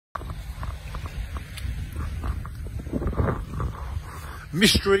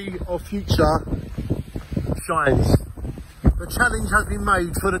mystery of future shines. The challenge has been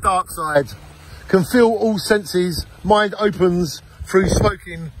made for the dark side. Can feel all senses, mind opens through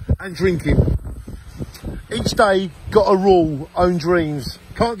smoking and drinking. Each day got a rule, own dreams.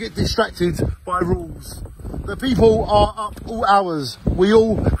 Can't get distracted by rules. The people are up all hours. We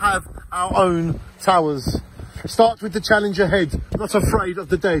all have our own towers. Start with the challenge ahead, not afraid of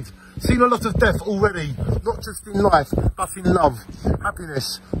the dead. Seen a lot of death already, not just in life, but in love,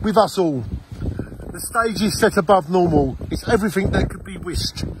 happiness, with us all. The stage is set above normal. It's everything that could be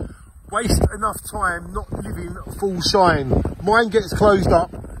wished. Waste enough time not living full shine. Mind gets closed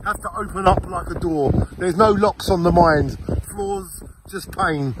up, have to open up like a door. There's no locks on the mind. Flaws, just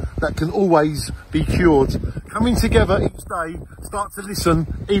pain that can always be cured. Coming together each day, start to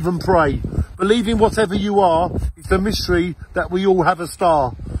listen, even pray. Believing whatever you are, it's the mystery that we all have a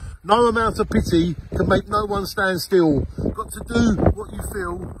star. No amount of pity can make no one stand still. Got to do what you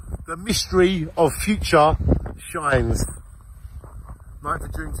feel. The mystery of future shines. 9th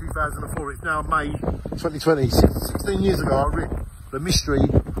of June 2004, it's now May 2020. 16 years ago I wrote The Mystery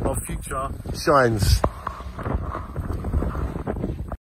of Future Shines.